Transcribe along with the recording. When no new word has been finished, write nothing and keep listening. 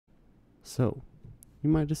So, you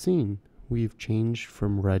might have seen, we've changed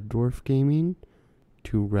from Red Dwarf Gaming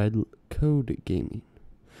to Red Code Gaming.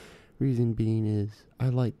 Reason being is, I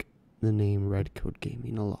like the name Red Code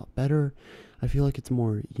Gaming a lot better. I feel like it's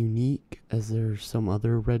more unique, as there's some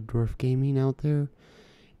other Red Dwarf Gaming out there.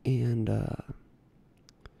 And,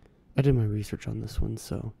 I did my research on this one,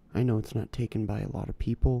 so I know it's not taken by a lot of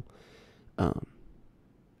people. Um,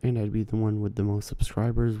 and I'd be the one with the most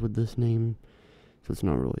subscribers with this name, so it's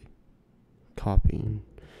not really copying.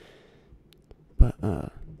 But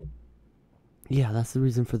yeah, that's the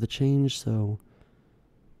reason for the change. So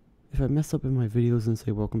if I mess up in my videos and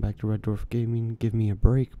say welcome back to Red Dwarf Gaming, give me a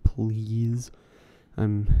break, please.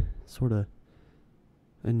 I'm sort of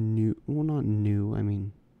a new, well, not new, I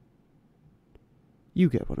mean, you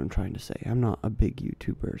get what I'm trying to say. I'm not a big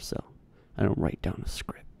YouTuber, so I don't write down a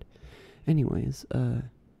script. Anyways,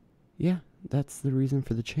 yeah, that's the reason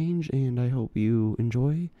for the change, and I hope you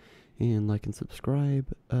enjoy, and like and subscribe.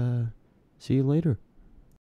 See you later.